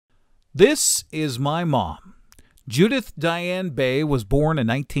This is my mom. Judith Diane Bay was born in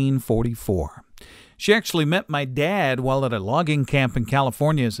 1944. She actually met my dad while at a logging camp in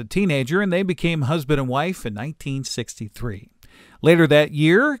California as a teenager, and they became husband and wife in 1963. Later that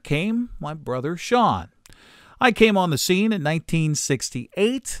year came my brother Sean. I came on the scene in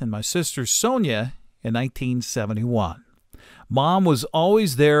 1968, and my sister Sonia in 1971. Mom was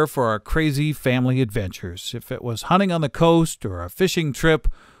always there for our crazy family adventures, if it was hunting on the coast or a fishing trip,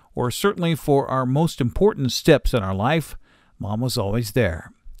 or certainly for our most important steps in our life. Mom was always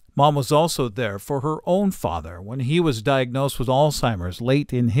there. Mom was also there for her own father when he was diagnosed with Alzheimer's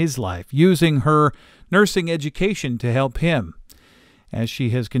late in his life, using her nursing education to help him, as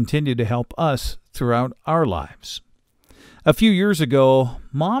she has continued to help us throughout our lives. A few years ago,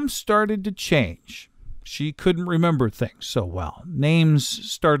 Mom started to change. She couldn't remember things so well. Names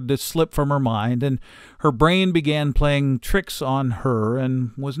started to slip from her mind, and her brain began playing tricks on her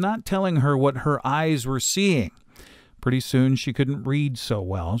and was not telling her what her eyes were seeing. Pretty soon, she couldn't read so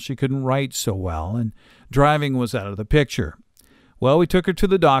well, she couldn't write so well, and driving was out of the picture. Well, we took her to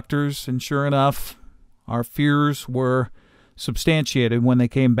the doctors, and sure enough, our fears were substantiated when they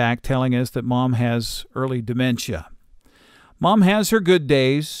came back telling us that Mom has early dementia. Mom has her good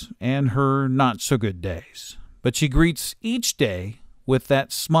days and her not-so-good days, but she greets each day with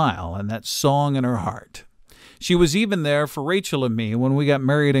that smile and that song in her heart. She was even there for Rachel and me when we got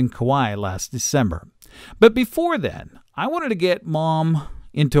married in Kauai last December. But before then, I wanted to get Mom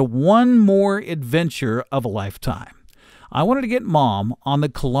into one more adventure of a lifetime. I wanted to get Mom on the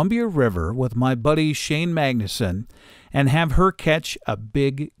Columbia River with my buddy Shane Magnuson and have her catch a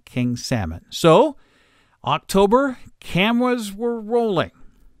big king salmon. So, October, cameras were rolling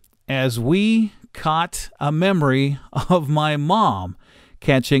as we caught a memory of my mom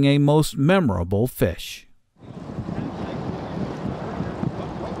catching a most memorable fish.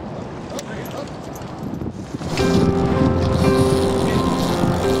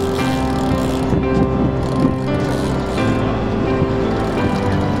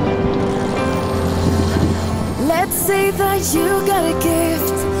 Let's say that you got a gift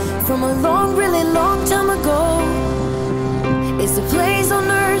from a long, really long time ago. It's a place on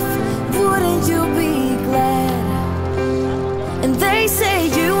earth, wouldn't you be glad? And they say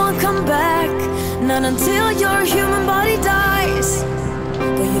you won't come back, not until your human body dies.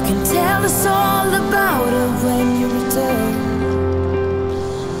 But you can tell us all about it when you return.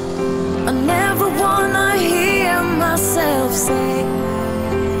 I never wanna hear myself say,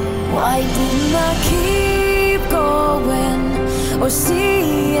 why didn't I keep going or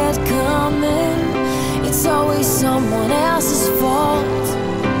see it coming? It's always someone else's fault.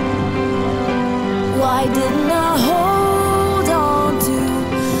 Why didn't I hold on to,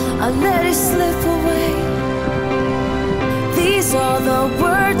 I let it slip away? These are the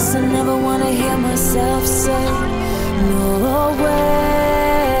words I never want to hear myself say. No way,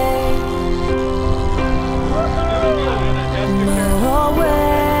 no way.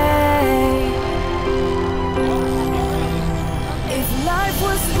 If life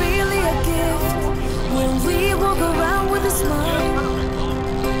was really a gift, when we walk around with a smile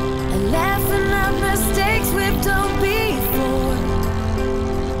and laughing at mistakes we've done before,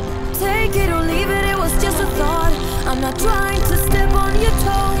 take it or leave it, it was just a thought. I'm not trying to step on your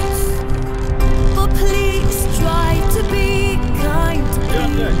toes, but please try to be kind to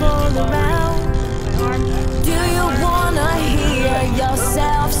people around. Do you wanna hear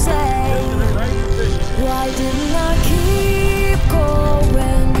yourself say, why didn't I keep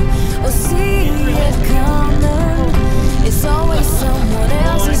going or see it coming? It's always someone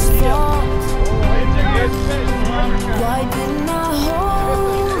else's fault. Why didn't I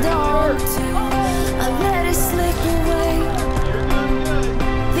hold on to, I let it slip away?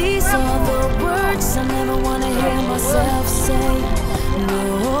 These are the words I never want to hear myself say. No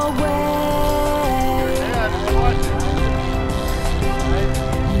way,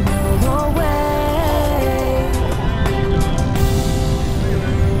 no way.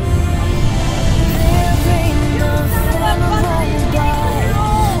 There ain't nothing wrong by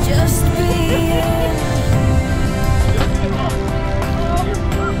just being.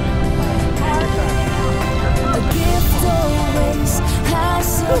 A gift always has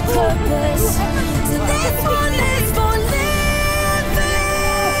a purpose, so this one is for living.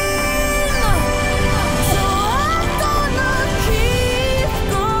 So I'm gonna keep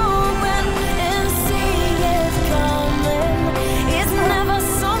going and see it coming. It's never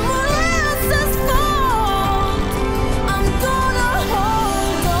someone else's fault. I'm gonna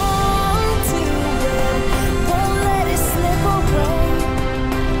hold on to it, won't let it slip away.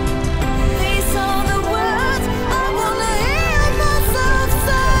 These are the words I wanna hear myself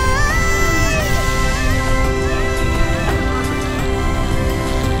say.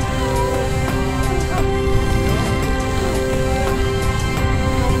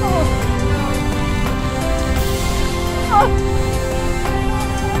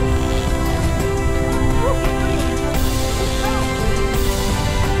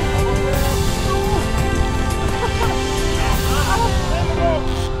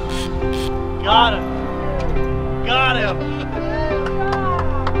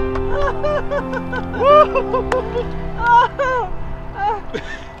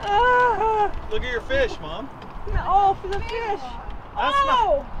 Look at your fish, Mom. Oh, for the fish.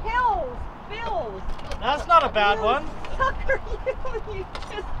 Hills. That's not a bad one. Sucker, you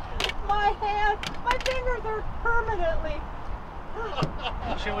just, my fingers are permanently.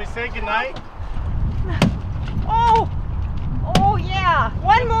 Shall we say goodnight? Oh yeah,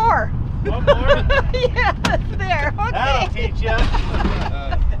 one more. One more? Yes, there, okay. That'll teach you.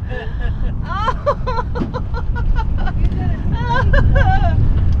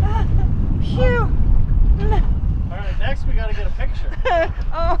 Phew. All right, next we got to get a picture.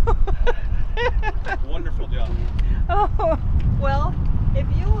 Oh. Wonderful job. Oh.